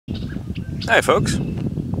Hi folks,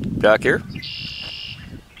 Doc here.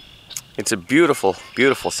 It's a beautiful,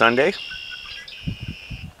 beautiful Sunday.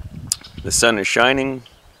 The sun is shining,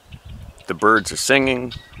 the birds are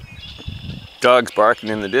singing, dogs barking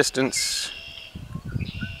in the distance.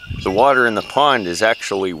 The water in the pond is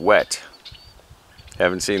actually wet.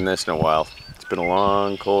 Haven't seen this in a while. It's been a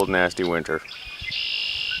long, cold, nasty winter.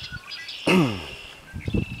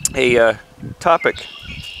 A topic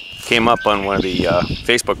came up on one of the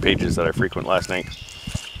Facebook pages that I frequent last night.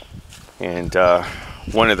 And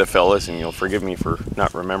one of the fellas, and you'll forgive me for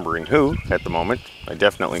not remembering who at the moment, I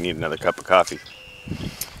definitely need another cup of coffee,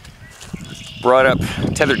 brought up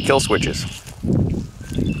tethered kill switches.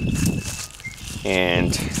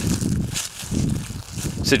 And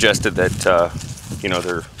suggested that, you know,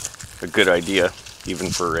 they're a good idea even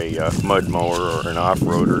for a mud mower or an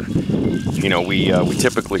off-roader. You know, we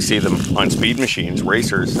typically see them on speed machines,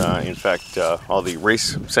 racers. In fact, all the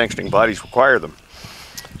race sanctioning bodies require them.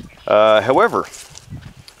 However,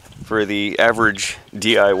 for the average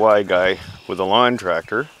DIY guy with a lawn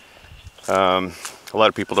tractor, a lot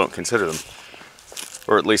of people don't consider them,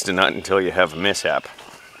 or at least not until you have a mishap.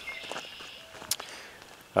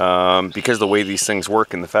 Because the way these things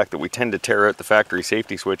work and the fact that we tend to tear out the factory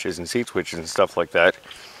safety switches and seat switches and stuff like that,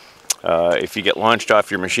 if you get launched off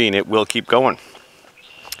your machine, it will keep going.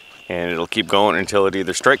 And it'll keep going until it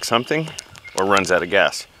either strikes something or runs out of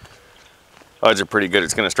gas. Odds are pretty good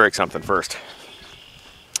it's going to strike something first.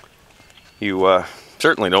 You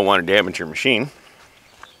certainly don't want to damage your machine.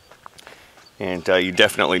 And you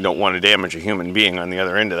definitely don't want to damage a human being on the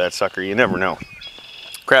other end of that sucker. You never know.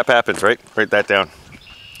 Crap happens, right? Write that down.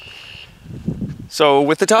 So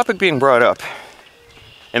with the topic being brought up,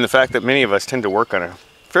 and the fact that many of us tend to work on a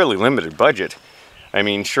fairly limited budget, I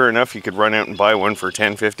mean, sure enough, you could run out and buy one for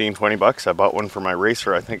 10, 15, 20 bucks. I bought one for my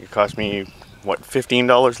racer. I think it cost me, what,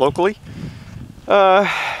 $15 locally? And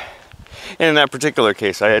in that particular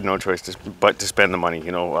case, I had no choice but to spend the money.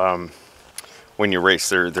 You know, when you race,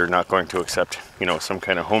 they're not going to accept, you know, some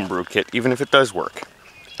kind of homebrew kit, even if it does work.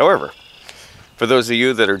 However, for those of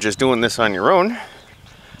you that are just doing this on your own,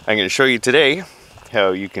 I'm going to show you today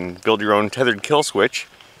how you can build your own tethered kill switch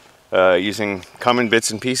using common bits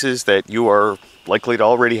and pieces that you are likely to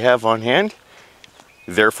already have on hand,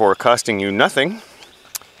 therefore costing you nothing,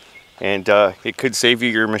 and it could save you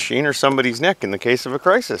your machine or somebody's neck in the case of a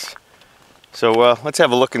crisis. So let's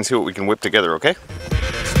have a look and see what we can whip together, okay?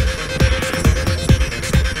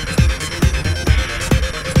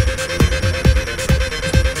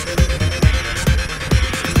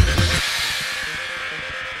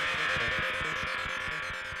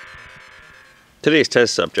 Today's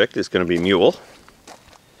test subject is going to be mule.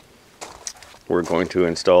 We're going to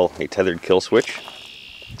install a tethered kill switch.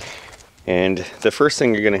 And the first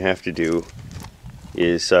thing you're going to have to do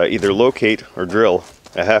is either locate or drill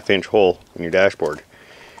a 1/2 inch hole in your dashboard.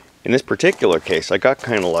 In this particular case, I got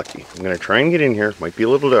kind of lucky. I'm going to try and get in here. It might be a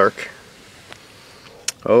little dark.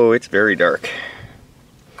 Oh, it's very dark.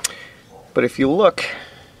 But if you look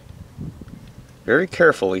very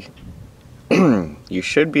carefully, you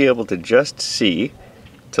should be able to just see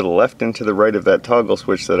to the left and to the right of that toggle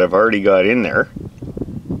switch that I've already got in there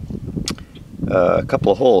a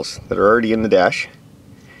couple of holes that are already in the dash,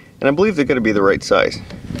 and I believe they're going to be the right size.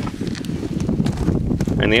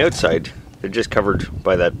 On the outside, they're just covered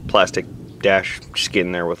by that plastic dash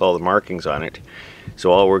skin there with all the markings on it.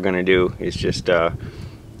 So all we're going to do is just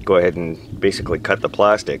go ahead and basically cut the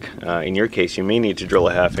plastic. In your case, you may need to drill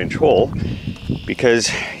a 1/2 inch hole, because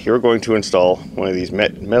you're going to install one of these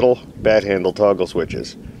metal bat handle toggle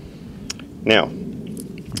switches. Now,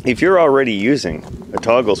 if you're already using a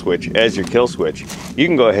toggle switch as your kill switch, you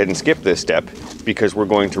can go ahead and skip this step, because we're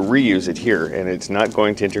going to reuse it here and it's not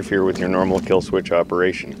going to interfere with your normal kill switch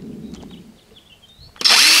operation.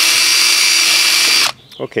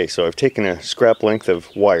 Okay, so I've taken a scrap length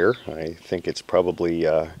of wire. I think it's probably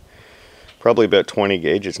about 20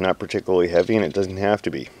 gauge. It's not particularly heavy and it doesn't have to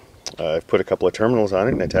be. I've put a couple of terminals on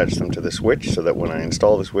it and attached them to the switch so that when I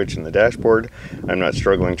install the switch in the dashboard, I'm not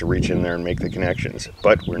struggling to reach in there and make the connections.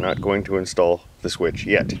 But we're not going to install the switch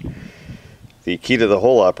yet. The key to the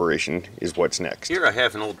whole operation is what's next. Here I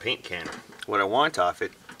have an old paint can. What I want off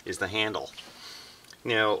it is the handle.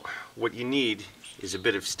 Now, what you need is a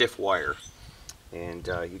bit of stiff wire. And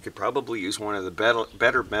you could probably use one of the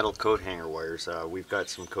better metal coat hanger wires. We've got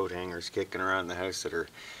some coat hangers kicking around the house that are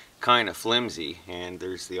kind of flimsy, and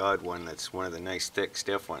there's the odd one that's one of the nice thick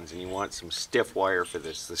stiff ones, and you want some stiff wire for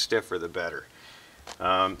this. The stiffer the better.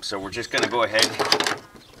 So we're just going to go ahead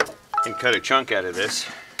and cut a chunk out of this.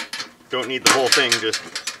 Don't need the whole thing, just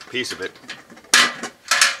a piece of it.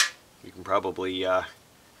 You can probably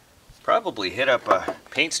Probably hit up a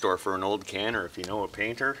paint store for an old can, or if you know a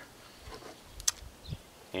painter,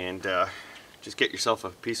 and just get yourself a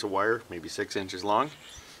piece of wire, maybe 6 inches long.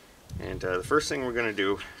 And the first thing we're going to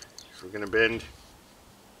do is we're going to bend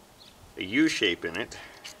a U shape in it.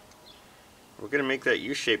 We're going to make that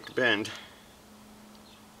U-shaped bend,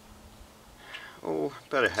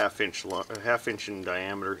 about a half inch in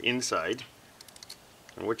diameter inside.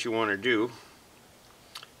 And what you want to do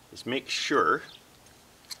is make sure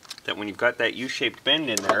that when you've got that U-shaped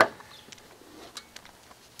bend in there,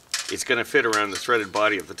 it's going to fit around the threaded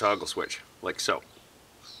body of the toggle switch, like so.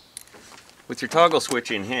 With your toggle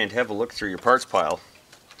switch in hand, have a look through your parts pile.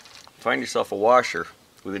 Find yourself a washer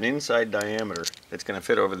with an inside diameter that's going to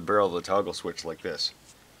fit over the barrel of the toggle switch like this.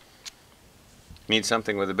 You need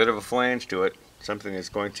something with a bit of a flange to it, something that's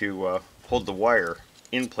going to hold the wire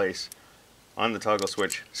in place on the toggle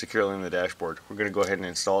switch securely on the dashboard. We're going to go ahead and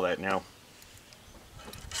install that now.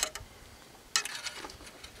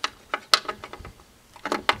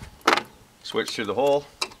 Switch through the hole.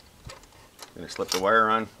 Going to slip the wire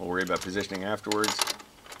on. We'll worry about positioning afterwards.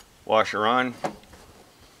 Washer on.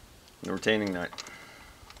 The retaining nut.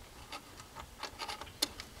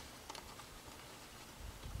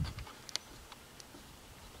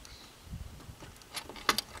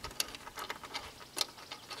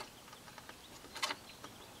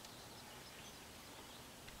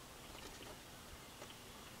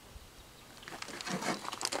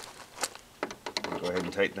 Go ahead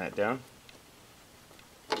and tighten that down.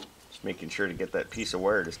 Just making sure to get that piece of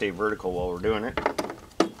wire to stay vertical while we're doing it.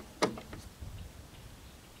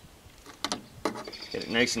 Get it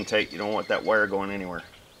nice and tight. You don't want that wire going anywhere.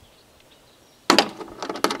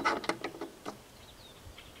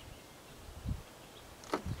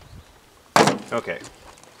 Okay,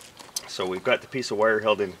 so we've got the piece of wire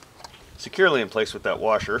held in securely in place with that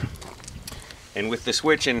washer, and with the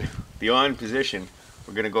switch in the on position,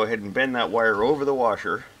 we're going to go ahead and bend that wire over the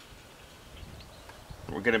washer.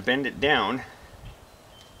 We're going to bend it down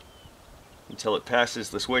until it passes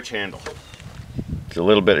the switch handle. There's a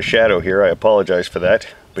little bit of shadow here, I apologize for that,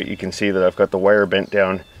 but you can see that I've got the wire bent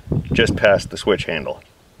down just past the switch handle.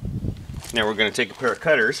 Now we're going to take a pair of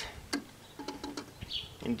cutters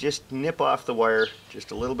and just nip off the wire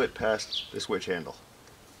just a little bit past the switch handle.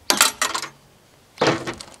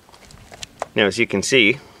 Now as you can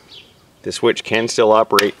see, the switch can still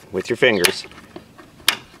operate with your fingers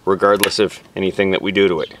regardless of anything that we do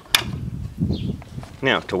to it.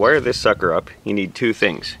 Now to wire this sucker up, you need two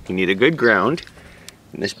things. You need a good ground.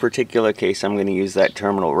 In this particular case, I'm going to use that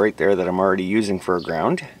terminal right there that I'm already using for a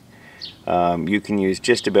ground. You can use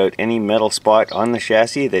just about any metal spot on the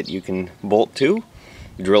chassis that you can bolt to.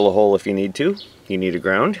 Drill a hole if you need to. You need a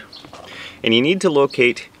ground. And you need to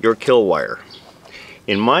locate your kill wire.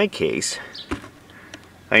 In my case,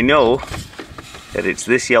 I know that it's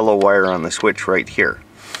this yellow wire on the switch right here.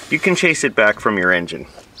 You can chase it back from your engine.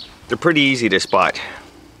 They're pretty easy to spot.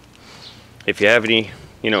 If you have any,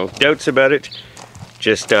 doubts about it,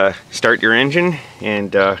 just start your engine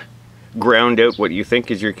and ground out what you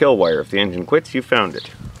think is your kill wire. If the engine quits, you found it.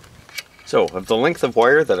 So, of the length of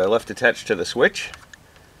wire that I left attached to the switch,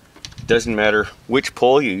 it doesn't matter which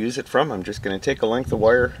pole you use it from. I'm just going to take a length of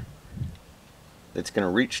wire that's going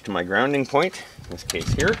to reach to my grounding point, in this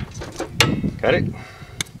case here. Cut it.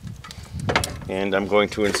 And I'm going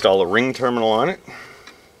to install a ring terminal on it,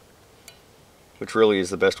 which really is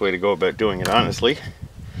the best way to go about doing it, honestly.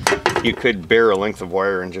 You could bare a length of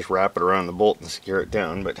wire and just wrap it around the bolt and secure it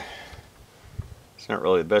down, but it's not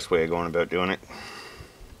really the best way of going about doing it.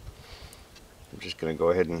 I'm just going to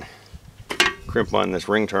go ahead and crimp on this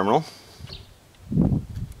ring terminal.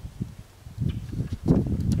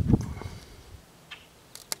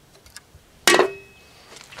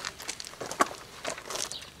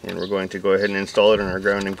 And we're going to go ahead and install it on our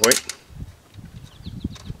grounding point.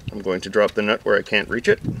 I'm going to drop the nut where I can't reach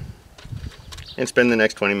it and spend the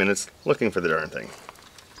next 20 minutes looking for the darn thing.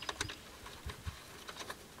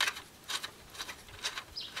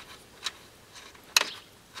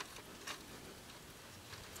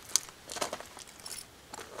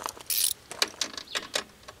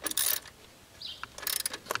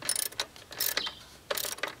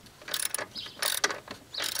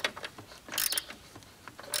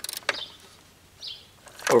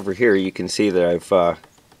 Over here you can see that I've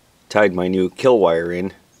tied my new kill wire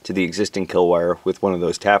in to the existing kill wire with one of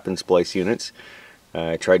those tap and splice units.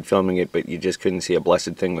 I tried filming it, but you just couldn't see a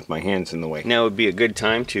blessed thing with my hands in the way. Now would be a good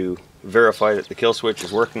time to verify that the kill switch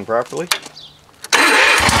is working properly.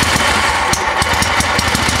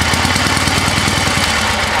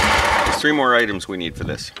 There's 3 more items we need for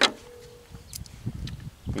this.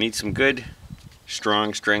 We need some good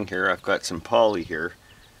strong string here. I've got some poly here.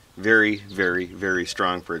 Very, very, very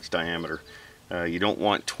strong for its diameter. You don't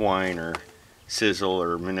want twine or sizzle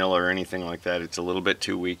or manila or anything like that. It's a little bit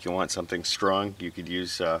too weak. You want something strong. You could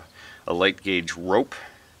use a light gauge rope.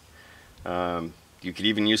 You could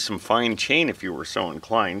even use some fine chain if you were so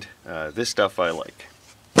inclined. This stuff I like.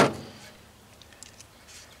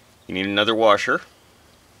 You need another washer.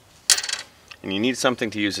 And you need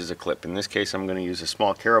something to use as a clip. In this case, I'm going to use a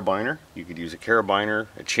small carabiner. You could use a carabiner,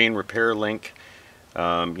 a chain repair link,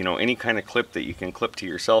 you know, any kind of clip that you can clip to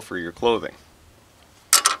yourself or your clothing.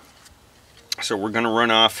 So we're going to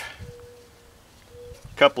run off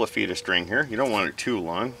a couple of feet of string here. You don't want it too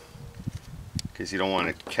long because you don't want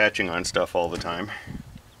it catching on stuff all the time.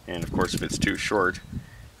 And of course, if it's too short,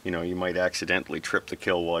 you know, you might accidentally trip the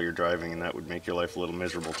kill while you're driving, and that would make your life a little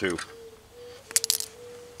miserable too.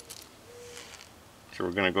 So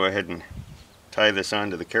we're going to go ahead and tie this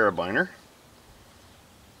onto the carabiner.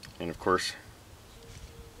 And of course,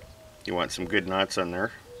 you want some good knots on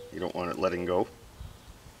there. You don't want it letting go,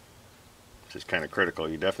 which is kind of critical.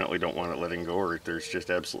 You definitely don't want it letting go, or there's just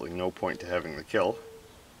absolutely no point to having the kill,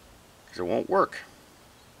 because it won't work.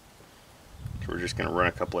 So we're just going to run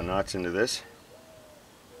a couple of knots into this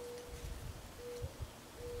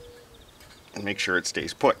and make sure it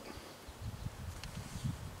stays put.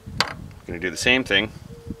 Going to do the same thing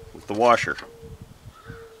with the washer.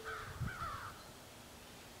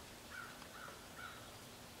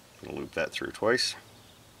 Going to loop that through twice.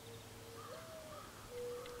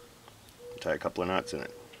 Tie a couple of knots in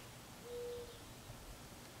it.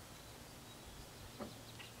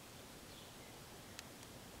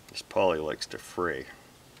 This poly likes to fray.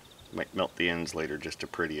 Might melt the ends later just to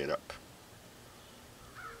pretty it up.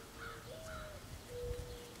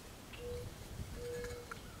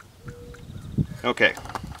 Okay,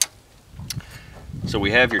 so we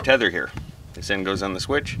have your tether here. This end goes on the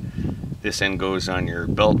switch. This end goes on your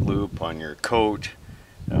belt loop, on your coat,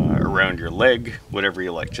 around your leg, whatever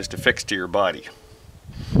you like, just affixed to your body.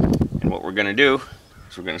 And what we're going to do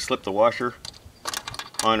is we're going to slip the washer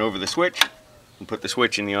on over the switch and put the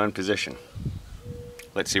switch in the on position.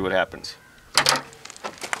 Let's see what happens.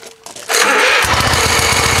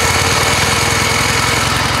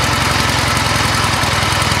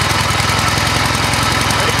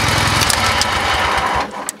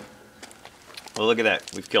 Well, look at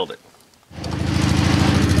that. We've killed it.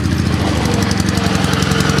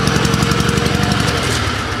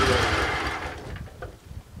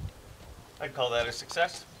 I'd call that a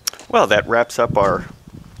success. Well, that wraps up our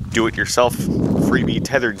do-it-yourself freebie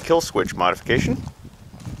tethered kill switch modification.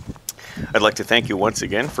 I'd like to thank you once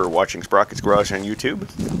again for watching Sprocket's Garage on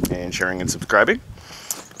YouTube and sharing and subscribing.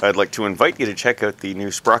 I'd like to invite you to check out the new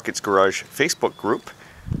Sprocket's Garage Facebook group,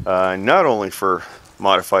 not only for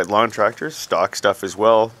modified lawn tractors, stock stuff as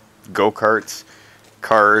well, go-karts,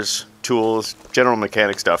 cars, tools, general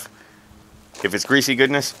mechanic stuff. If it's greasy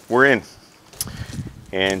goodness, we're in.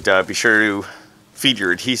 And be sure to feed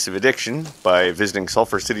your adhesive addiction by visiting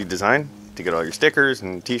Sulphur City Design to get all your stickers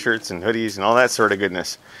and t-shirts and hoodies and all that sort of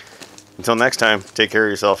goodness. Until next time, take care of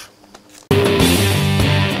yourself.